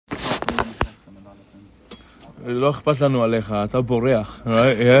לא אכפת לנו עליך, אתה בורח,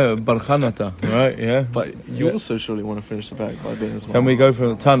 right? Yeah, ברחן אתה, right? Yeah. But you also surely want to finish the bag by being as well. Can we go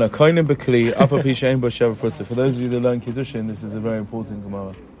from Tana? Koinen bekli, afa pi she'en bo sheva pruta. For those of you that learn Kiddushin, this is a very important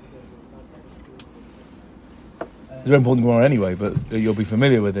Gemara. It's a very important Gemara anyway, but you'll be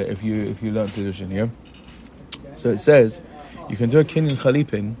familiar with it if you learn Kiddushin, yeah? So it says, you can do a kinyan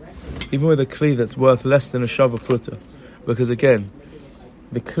chalipin, even with a kli that's worth less than a shava pruta. Because again,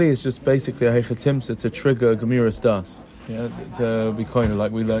 the kli is just basically a hechatimsa to trigger a gemiras das. Yeah, to be kind of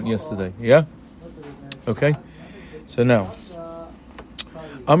like we learned yesterday. Yeah? Okay? So now,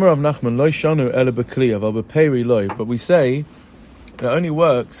 Amar Rav Nachman, lo shanu ele bekli, aval beperi loy. But we say, it only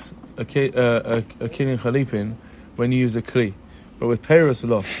works a kinyan chalipin when you use a kli. But with Peiros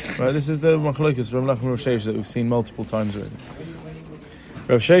lo. Right? This is the machlokes Rav Nachman Rav Sheshes that we've seen multiple times already.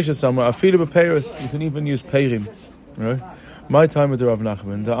 Rav Sheshes somewhere, afilu bepeiros, you can even use peirim. Right? My time with the Rav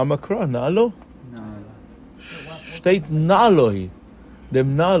Nachman, the Amakra, Nalo? No. Steht Naloi.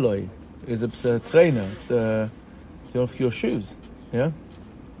 Dem Naloi is a trainer. It's off your shoes. Yeah?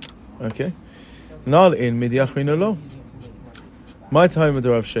 Okay. Nal in Midyachrin Nalo. My time with the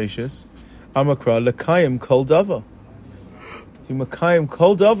Rav Sheshes, Amakra, Lekayim Kol Dava. So Makayim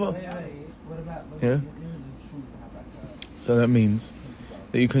Kol Dava. Yeah? So that means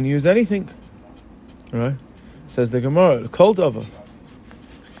that you can use anything. Right? Says the Gemara, Kol Dava.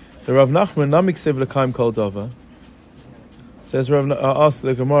 The Rav Nachman namiksiv l'kaim Kol Dava. Says ask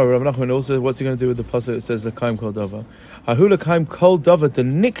the Gemara, Rav Nachman also, what's he going to do with the pasuk that says l'kaim Kol Dava? Ahu l'kaim Kol Dava the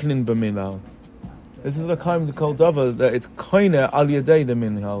niklin b'minhal. This is l'kaim Kol Dava that it's koine al yadei the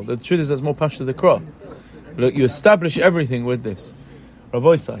minhal. The truth is there's more pashta the krah. Look, you establish everything with this. Rav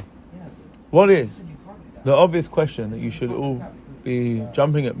Oisai, what is the obvious question that you should all be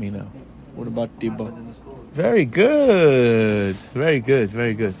jumping at me now? What about Dibba? Very good. Very good.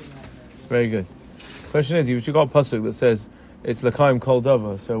 Very good. Very good. Question is, you've got a pasuk that says it's l'kaim kol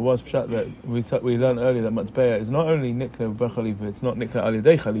dava. So what's pshat that we learned earlier that matbeya is not only nikna b'chalipa, it's not nikna al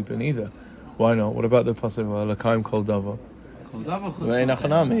yedei chalipin either. Why not? What about the pasuk l'kaim kol dava?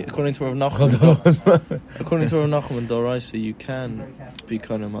 According to Rav Nachman, Doraisa, you can be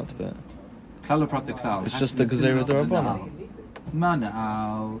kind of matbeya. It's just the gezerah d'Rabbanan. No.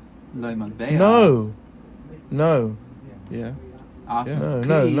 Yeah.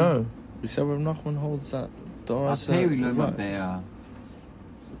 No. We said Rav Nachman holds that.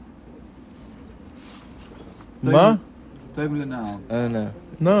 Ma?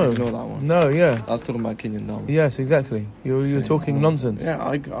 No. Ignore that one. No, yeah. I was talking about Kinyan Dam. Yes, exactly. You're talking nonsense. Yeah,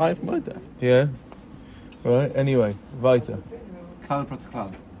 I've heard that. Yeah. Right, anyway. Weiter.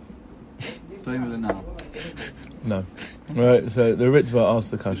 No. Right, so the Ritva asked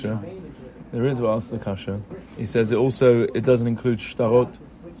the kasha. He says it doesn't include shtarot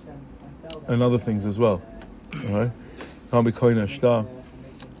and other things as well. Right? Can't be koina shtar,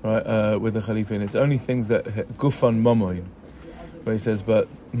 right, with the chalipin. It's only things that gufan mamoin. But he says, but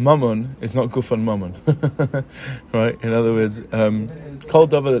mammon is not gufan mammon. Right? In other words, kol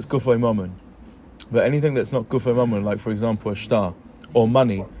davar that's gufay mammon. But anything that's not gufay mammon, like for example a shtar or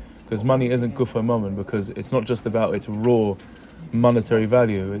money, because money isn't gufay mammon because it's not just about its raw monetary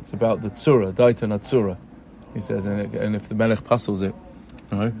value, it's about the tzura, daita natsura, he says, and if the melech passes it,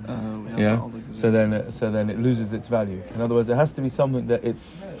 right? So then it loses its value. In other words, it has to be something that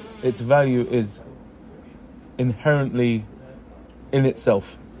its value is inherently in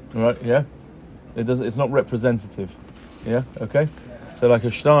itself, right? Yeah, it's not representative. Yeah, okay. So like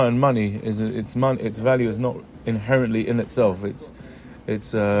a shtar and money its value is not inherently in itself. It's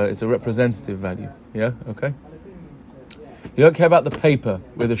a representative value. Yeah, okay. You don't care about the paper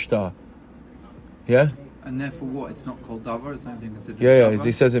with a shtar. Yeah? And therefore what? It's not called davar? It's not even considered davar?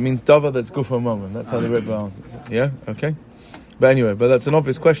 He says it means davar that's gufa moment. That's how the Rebbe answers it. Yeah? Okay? But anyway, that's an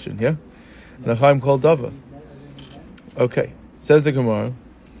obvious question, yeah? L'chaim called davar. Okay. Says the Gemara,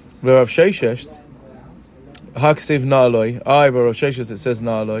 V'Rav Sheshes, Haksiv na'aloi. V'Rav Sheshes it says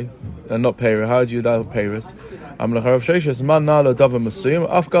na'aloi, and not peira. How do you know peiris? L'Rav Sheshes, man na'alo davar masuyim,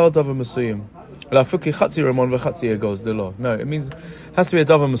 afgal davar masuyim. No, it means it has to be a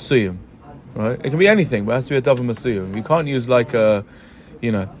davar masuyim, right? It can be anything, but it has to be a davar masuyim. You can't use like a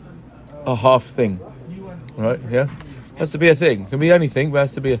half thing, right? Yeah, it has to be a thing. It can be anything, but it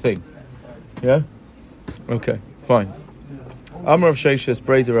has to be a thing. Yeah. Okay, fine. Amar of Sheishes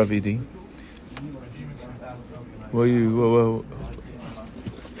Breder Avidi.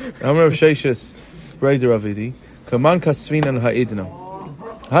 Amar of Sheishes Breder Avidi. Kaman kasvinan ha'idna.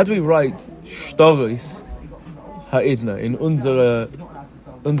 How do we write shtaris ha'idna in unsere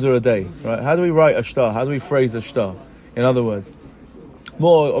day? Right? How do we write a shtar? How do we phrase a shtar? In other words,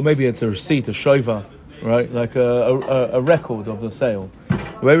 more, or maybe it's a receipt, a shova, right? Like a record of the sale.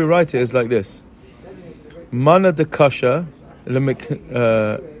 The way we write it is like this: Mana de kasha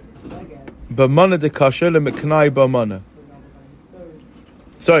b'mana de kasha lemiknai b'mana.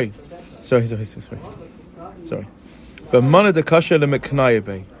 Sorry. B'mana de kasha lemiknai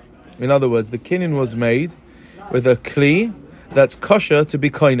be. In other words, the kinyan was made with a kli that's kosher to be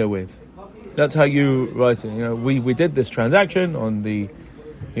koine with. That's how you write it. You know, we did this transaction on the,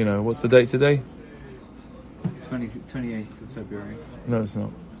 what's the date today? 28th of February. No, it's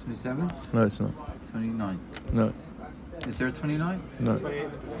not. 27th? No, it's not. 29th? No. Is there a 29th? No. No,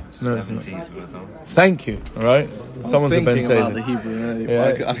 it's not. 17th. Thank you. All right. Someone's a Ben about the Hebrew.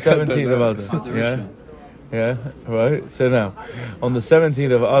 Yeah, 17th of Adar. Yeah. Yeah. Right. So now, on the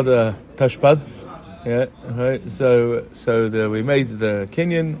 17th of Adar Tashbad. Yeah. Right. So we made the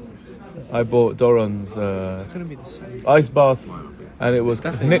kinyan. I bought Doron's ice bath, and it was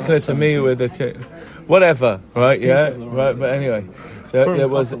nikla to me with whatever, right? Yeah, right. But anyway, so it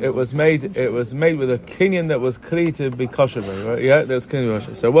was made with a kinyan that was kli to be kosher, right? Yeah, that was kinyan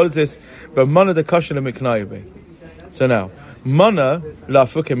kosher. So what is this? But mana de kosher le miknayabe. So now mana la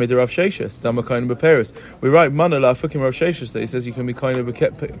fukim mid Rav Sheshes dama kind of beperis. We write mana la fukim Rav Sheshes that he says you can be kind of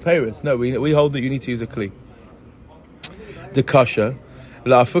beperis. No, we hold that you need to use a kli. De kosher.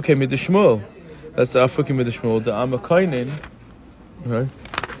 La afukim with the Shmuel. That's the afukim with the Shmuel. The amakainin, right?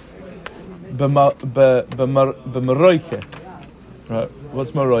 B'maroike. Right. What's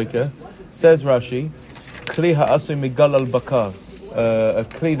maroike? Says Rashi, kli ha'asu migal al bakar. A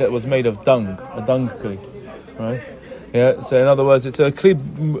kli that was made of dung, a dung kli. Right. Yeah. So in other words, it's a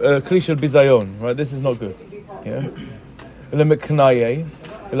kli shel bizayon. Right. This is not good. Yeah. Le meknaye.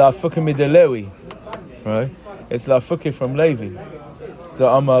 La afukim with the Lewi. Right. It's la afukim from Levi. The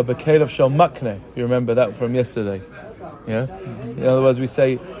Amma Bekalev Shel Makne. You remember that from yesterday, yeah. In other words, we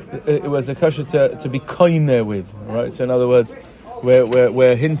say it was a kosher to be koine with, right? So in other words,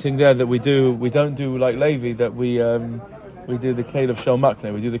 we're hinting there that we don't do like Levi, that we do the Kalev Shel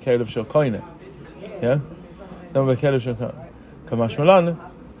Makne, we do the Kalev Shel Koine, yeah. No Bekalev Shel Kamashmalan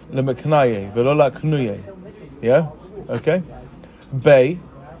leMeknaye v'lo laKnuye, yeah. Okay. Bay,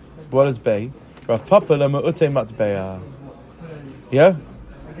 what is Bay? Rav Papa leMeute Matbeya. Yeah,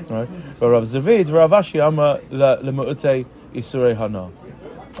 right. But Rav Zavid, Rav Ashi, Amma leMeute Isurei Hana.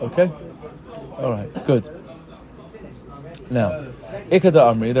 Okay, all right, good. Now,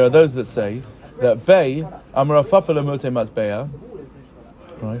 Ikada Amri, there are those that say that Bay Amar Rav Papa leMeute Matbeya.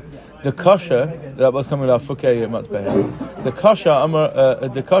 Right. The kasha that was coming out Fukei Matbeya. The kasha Amar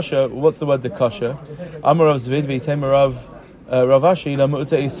the kasha. What's the word? The kasha Amar Rav Zavid v'Item Rav Ashi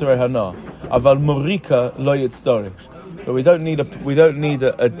leMeute Isurei Hana. Aval Murika lo yitzdarich. But we don't need a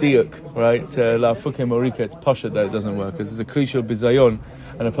diuk, right? La fukim morika, it's pasha that it doesn't work because it's a krishal bizayon,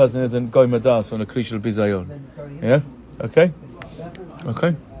 and a person isn't goy madas on a krishal bizayon. Yeah, okay.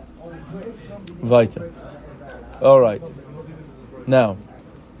 Weiter. All right. Now,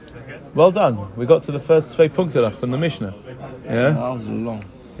 well done. We got to the first zwei punktelach from the Mishnah. Yeah. That was long.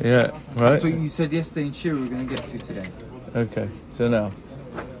 Yeah. Right. That's what you said yesterday in Shira. We're going to get to today. Okay. So now,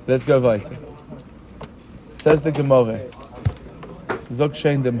 let's go weiter. Says the Gemara, Zog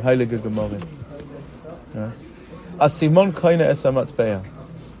shein dem heilige Gemara. Asimon koine es matbeya.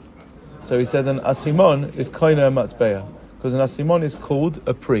 So he said an asimon is koine matbeya because an asimon is called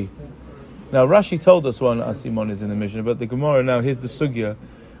a pri. Now Rashi told us what an asimon is in the Mishnah, but the Gemara now here's the sugya,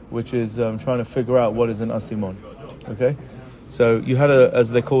 which is trying to figure out what is an asimon. Okay, so you had as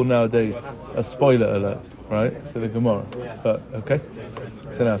they call nowadays, a spoiler alert, right, to the Gemara. But okay,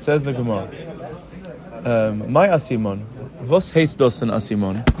 so now says the Gemara. My asimon, vos heist dos an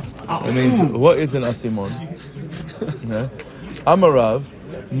asimon? It means what is an asimon? Amarav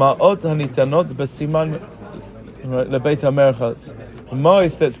ma'ot hanitanot besiman lebeit hamerchatz.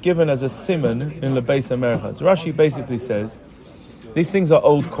 Ma'is that's given as a simon in lebeit hamerchatz. Rashi basically says these things are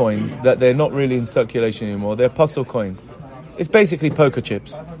old coins that they're not really in circulation anymore. They're puzzle coins. It's basically poker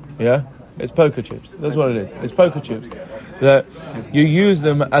chips. Yeah, it's poker chips. That's what it is. It's poker chips that you use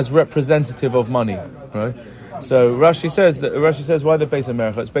them as representative of money. Right, so Rashi says why the base of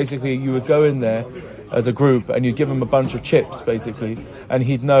Mercha? It's basically you would go in there as a group and you'd give him a bunch of chips basically, and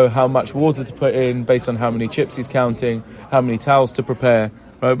he'd know how much water to put in based on how many chips he's counting, how many towels to prepare.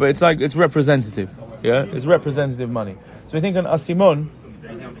 Right, but it's representative. Yeah, it's representative money. So we think an asimon,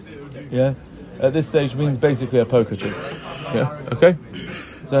 yeah, at this stage means basically a poker chip. Yeah, okay.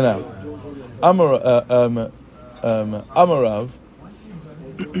 So now, Amarav.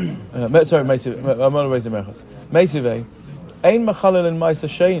 Sorry, Meisive. Ein machalel in Maisa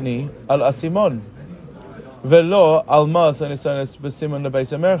Sheini al Asimon. Velo al Mas and Isanis Besimon the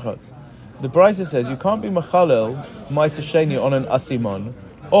Beis Merchatz. the Brisa says you can't be machalel ma'aser sheni on an asimon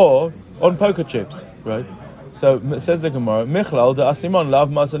or on poker chips, right? So it says the Gemara, Michlal the asimon lav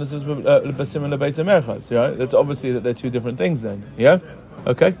ma'aser b'simin lebeis merchatz. Right? That's obviously that they're two different things. Then, yeah,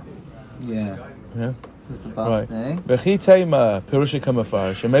 okay, Yeah. Right. Bechi teima pirusha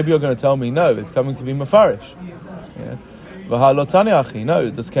kamafarish, and maybe you're going to tell me no, it's coming to be mafarish. Yeah. V'halotani achi, no,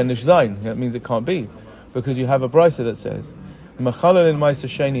 that's kenish zayin. That means it can't be, because you have a brisa that says machalel in ma'aser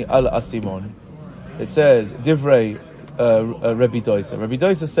sheni al asimon. It says divrei Rabbi Doisa. Rabbi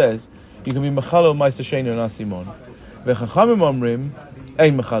Doisa says you can be machalel ma'aser sheni on asimon. V'chachamim omrim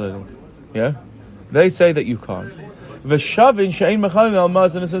ein machalel. Yeah, they say that you can't. V'shavin she'ein machalel al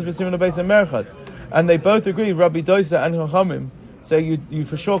ma'aser neses b'simin lebeis merchatz. And they both agree, Rabbi Doisa and Chachamim say you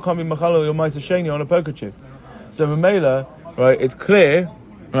for sure can't be machalel your ma'aser sheni on a poker chip. So Mamela, right? It's clear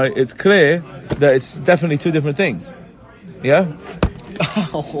that it's definitely two different things. Yeah.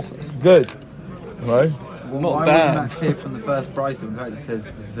 Good. Right. Well, Not why bad. wasn't that clear from the first Bryce? In fact, it says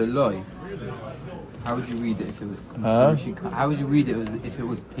Veloy. How would you read it if it was? How would you read it if it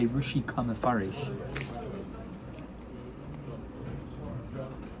was Perushi Kamafarish?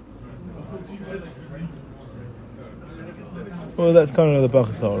 Well, that's kind of the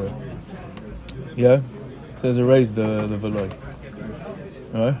Bachas Hara. Yeah. It says erase the veloy.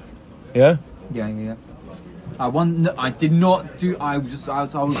 Right. Yeah. Yeah. I did not do. I was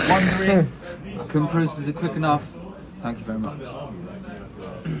wondering. I couldn't process it quick enough. Thank you very much.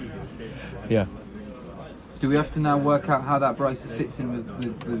 Yeah. Do we have to now work out how that Bryce fits in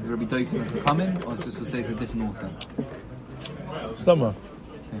with Rabbi Dosa and Chachamim, or just we'll say it's a different author? Somewhere.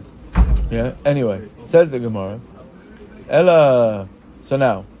 Yeah. Anyway, says the Gemara. Ella. So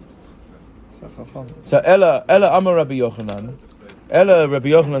now. So Ella Amar Rabbi Yochanan. Ella Rabbi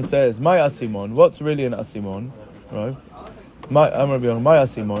Yochanan says, "My asimon." What's really an asimon, right? My Amar Rabbi Yochanan. My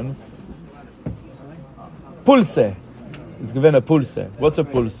asimon. Pulse. It's given a pulse. What's a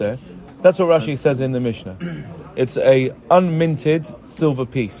pulse? That's what Rashi says in the Mishnah. It's a unminted silver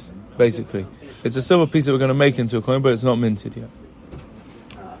piece, basically. It's a silver piece that we're going to make into a coin, but it's not minted yet.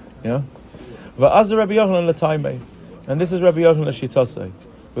 Yeah. Va'az Rabbi Yochanan l'taimei. And this is Rabbi Yochanan l'shitosei.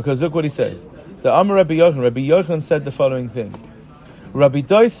 Because look what he says. The Amar Rabbi Yochanan said the following thing. Rabbi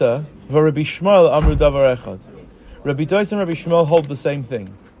Doisa v'Rabbi Shmuel amru davar echad. Rabbi Doisa and Rabbi Shmuel hold the same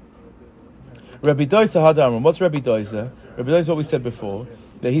thing. Rabbi Doisa had Amram. What's Rabbi Doisa? Rabbi Doisa is what we said before,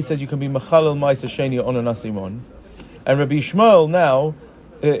 that he says you can be machalel ma'aser sheni on an asimon. And Rabbi Shmuel now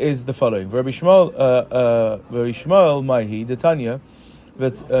is the following. Rabbi Shmuel ma'hi detanya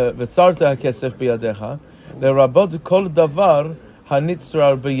v'tzarta hakesef biyadecha le'rabot kol davar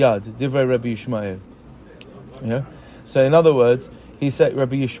hanitzrar biyad divrei Rabbi Yishmael. Yeah. So in other words, he said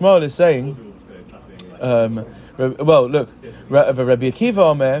Rabbi Yishmael is saying, well, look, Rabbi Akiva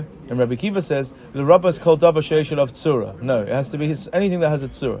Omer, and Rabbi Akiva says the Rabbis called davar sheishel of tzura. No, it has to be anything that has a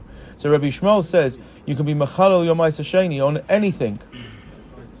tzura. So Rabbi Yishmael says you can be machalel your ma'aser sheni on anything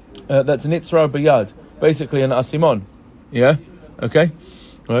that's nitzrar biyad, basically an asimon. Yeah. Okay.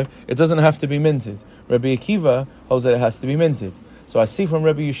 Right. It doesn't have to be minted. Rabbi Akiva holds that it has to be minted. So I see from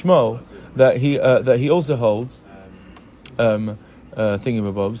Rabbi Yishmael that he also holds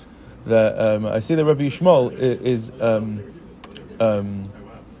thingamabobs. That I see that Rabbi Yishmael is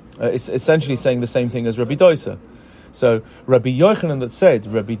essentially saying the same thing as Rabbi Doisa. So Rabbi Yochanan that said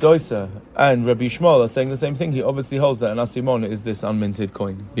Rabbi Doisa and Rabbi Yishmael are saying the same thing. He obviously holds that an asimon is this unminted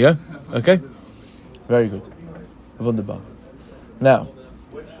coin. Yeah. Okay. Very good. Wunderbar. Now,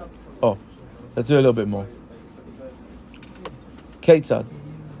 let's do a little bit more. Ketzad.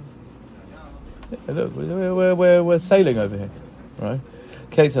 Look, we're sailing over here, right?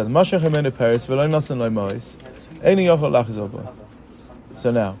 Ketzad. Mashach Hemenu Paris v'lo nasan lo mois. Eini yochel lachzor bo.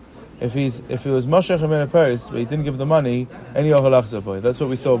 So now, if he was Mashach Hemenu Paris, but he didn't give the money, Eini yochel lachzor bo. That's what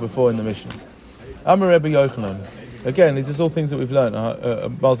we saw before in the Mishnah. Amar Rabbi Yochanan. Again, these are all things that we've learned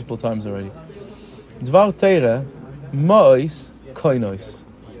multiple times already. Dvar teira mois koinois.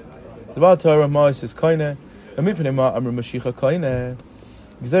 Dvar teira mois is koine. Yeah,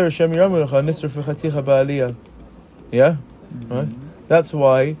 right? That's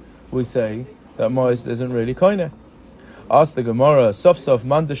why we say that Mois isn't really koine. Ask the Gemara, sof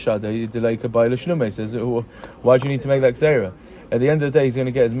mandashada delay kabayla shlume. Says, why do you need to make that xera? At the end of the day, he's going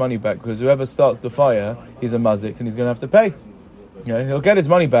to get his money back because whoever starts the fire, he's a mazik and he's going to have to pay. Yeah, he'll get his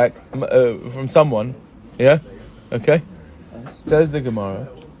money back from someone. Yeah, okay. Says the Gemara.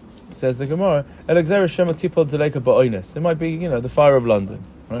 It might be, the fire of London,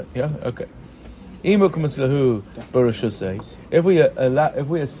 right? Yeah, okay. If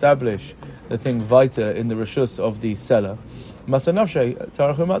we establish the thing weiter in the reshus of the seller,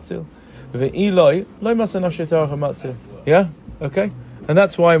 Ve'iloi lo masan asher tarach matzah. Yeah, okay, and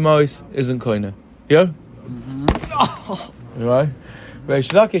that's why Mois isn't koine. Yeah, right.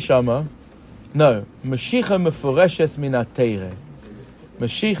 Reish Lakish Amar, no, Mashicha mefureshes min haTeireh.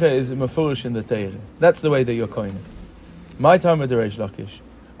 Mashicha is mefurish in the Teireh. That's the way that you're koine. My time with the Reish Lakish,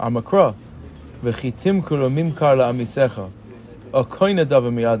 Amakra, v'chitim kulo mimkar la'amisecha, or koine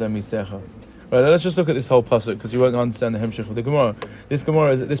davar miyad amisecha. Right, let's just look at this whole pasuk because you won't understand the hemshech of the Gemara. This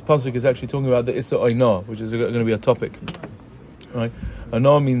pasuk is actually talking about the Issa Oinah, which is going to be a topic. Right,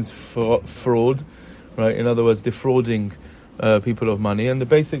 Oinah means fraud. Right, in other words, defrauding people of money. And the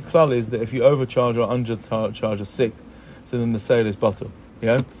basic klal is that if you overcharge or undercharge a sixth, so then the sale is bottle.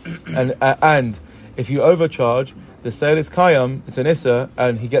 Yeah, and if you overcharge, the sale is kayam. It's an Issa,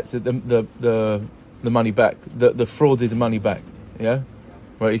 and he gets it, the money back, the frauded money back. Yeah.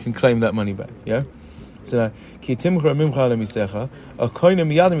 Right, you can claim that money back, yeah? So, ki timchra mimcha lemisecha, a koine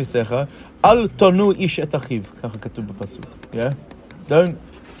miyad misecha, al tonu ish et achiv, kacha katub b'pasuk, yeah? Don't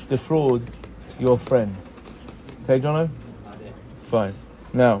defraud your friend. Okay, Jono? Fine.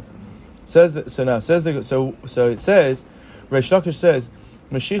 Now, it says, Reish Lakish says,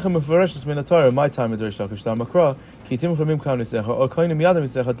 Mashicha mefureshes min haTorah, my time is Reish Lakish, ta makra, ki timchra mimcha lemisecha, a koine miyad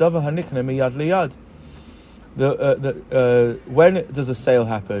misecha, dava hanikne miyad liyad. When does a sale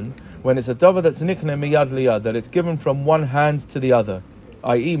happen? When it's a davar that's nikne miyad liyad, that it's given from one hand to the other,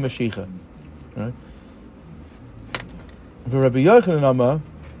 i.e. Mashicha. Right?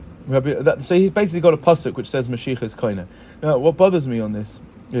 So he's basically got a pasuk which says Mashicha is koine. Now, what bothers me on this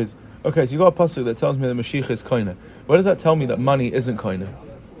is, okay, so you got a pasuk that tells me that Mashicha is koine. Why does that tell me that money isn't koine?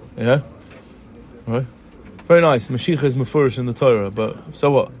 Yeah? Right? Very nice. Mashicha is mefurish in the Torah, but so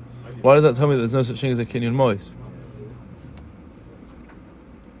what? Why does that tell me that there's no such thing as a kinyan mois?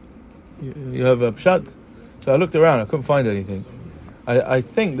 You have a pshat? So I looked around, I couldn't find anything. I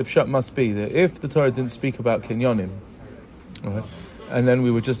think the pshat must be that if the Torah didn't speak about kinyanim, right, and then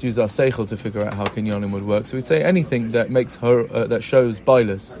we would just use our seichel to figure out how kinyanim would work. So we'd say anything that makes her, that shows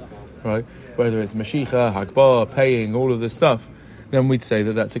bailus, right? Whether it's mashicha, hagbah, paying, all of this stuff, then we'd say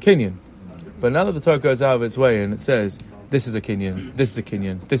that that's a kinyan. But now that the Torah goes out of its way and it says, this is a kinyan, this is a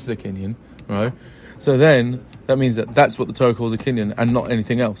kinyan, this is a kinyan, right? So then, that means that that's what the Torah calls a kinyan and not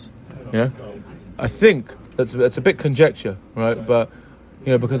anything else, yeah? I think that's a bit conjecture, right? But,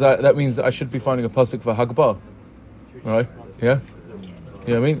 because that means that I should be finding a pasuk for hagbah, right? Yeah?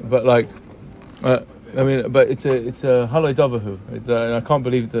 You know what I mean? But but it's a haloi davahu. And I can't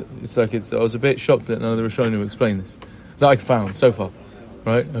believe that I was a bit shocked that none of the Rishonim explained this, that I found so far,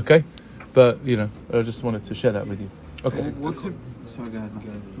 right? Okay? But, I just wanted to share that with you. Okay. Sorry, go ahead.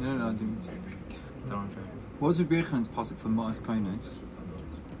 No, I didn't. What's the Birchan's pasuk for Ma'as Kainos?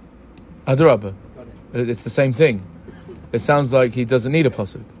 Adarabba. It's the same thing. It sounds like he doesn't need a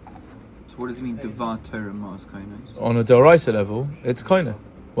pasuk. So what does it mean, Devar Torah Ma'as Kainos? On a Doraisa level, it's koine.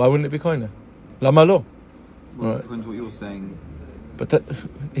 Why wouldn't it be koine? Lama lo. Well, it depends what you're saying. But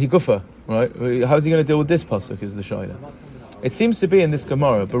he gufa, right? How's he going to deal with this pasuk is the shayla. It seems to be in this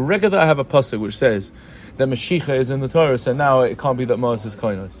Gemara, but regular I have a pasuk which says that Mashicha is in the Torah, so now it can't be that Ma'as is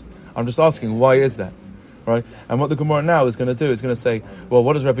koinos. I'm just asking, why is that? Right? And what the Gemara now is going to do is going to say, well,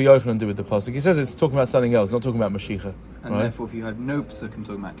 what does Rabbi Yochanan do with the pasuk? He says it's talking about something else, not talking about Mashicha. And right? therefore, if you have no pasuk, I'm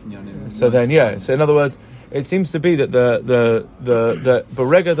talking about kinyanim. So then, yeah. So in other words, it seems to be that the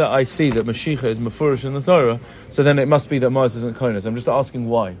berega that I see that Mashicha is mefurish in the Torah, so then it must be that Ma'as isn't koinos. I'm just asking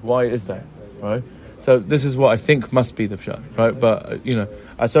why. Why is that? Right? So this is what I think must be the pshat, right? But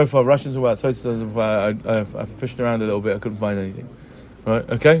so far Russians about Tosfos. I fished around a little bit. I couldn't find anything, right?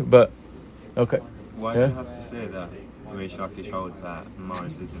 Okay, but okay. Why do you have to say that Reish Lakish holds that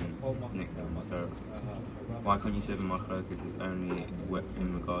Morris isn't nicknamed Torah? Why can't you say the Machlokas is only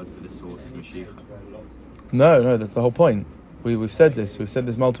in regards to the source of Mashiach? No, that's the whole point. We've said this. We've said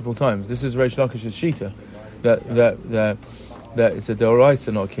this multiple times. This is Reish Lakish's shita that it's a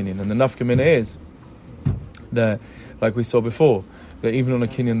deoraisa, not a kinyan, and the nafkamina is that, like we saw before, that even on a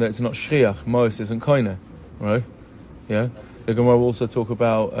kinyan that's not shriach, Mos isn't koine, right? Yeah. The Gemara will also talk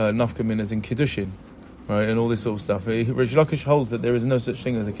about nafkaminas in kiddushin, right, and all this sort of stuff. Reish Lakish holds that there is no such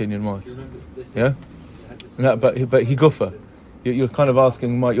thing as a kinyan Mos. Yeah. But he gufa. You're kind of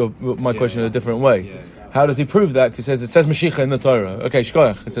asking my question in a different way. Yeah. How does he prove that? Because it says Mashiach in the Torah. Okay,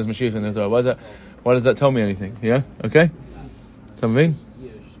 shkoyach. It says Mashiach in the Torah. Why does that tell me anything? Yeah. Okay. Tamvin.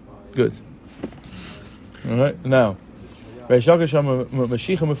 Good. All right. Now, Reish Lakish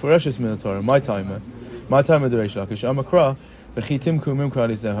Mashiach mefureshes min the Torah. My time of the Reish Lakish. Amakra v'chitim kumim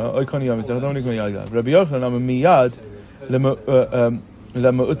kralizeha. Oikoni yamizeha. Don't ikon yagad. Rabbi Yochanan miyad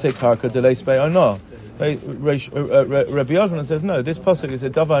lema'ute karka delay spei anah. Rabbi Yochanan says no. This pasuk is a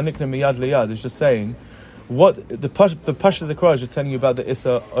davar nikna miyad liyad. It's just saying what the pasuk of the Quran is just telling you about the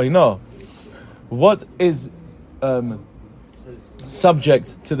Issa Oina. What is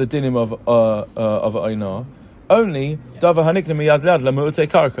subject to the dinim of Oina? Only davar hanikna miyad liyad lamu'utei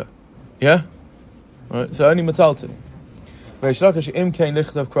karka. Yeah, right. So only metaltin. Reish Lakish im kein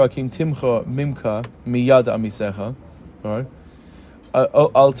lichtav krakim timcha mimka miyad amisecha. Right.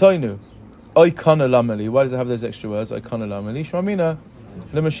 Al toinu. Oikana lameli. Why does it have those extra words? Oikana lameli. Shmamina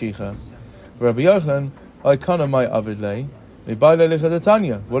lemashicha. Rabbi Yochanan. Oikana my avidlei. Mibayle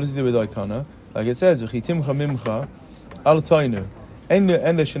lichadatanya. What does it do with oikana? Like it says, v'chitimcha mimcha al toinu. Enne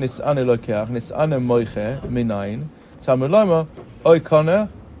shenisane lokeach nisane moiche minayin. Tamulama oikana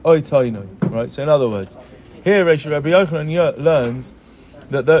oitoinu. Right. So in other words, here Rabbi Yochanan learns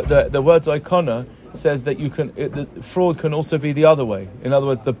that the words oikana says that the fraud can also be the other way. In other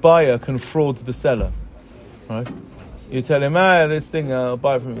words, the buyer can fraud the seller, right? You tell him, this thing I'll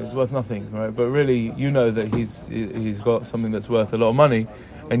buy it from you, it's worth nothing, right? But really, you know that he's got something that's worth a lot of money,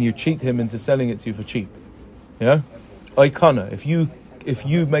 and you cheat him into selling it to you for cheap. Yeah, Oikana. If you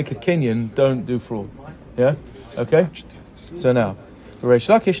make a kinyan, don't do fraud. Yeah, okay. So now, Reish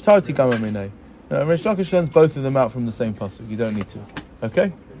Lakish Tarti Gamamine. Reish Lakish learns both of them out from the same pasuk. You don't need to.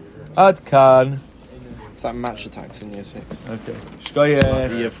 Okay. Ad Kan. It's like match attacks in year 6. Okay.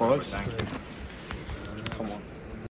 Shkoyeh. Year 5. Come on.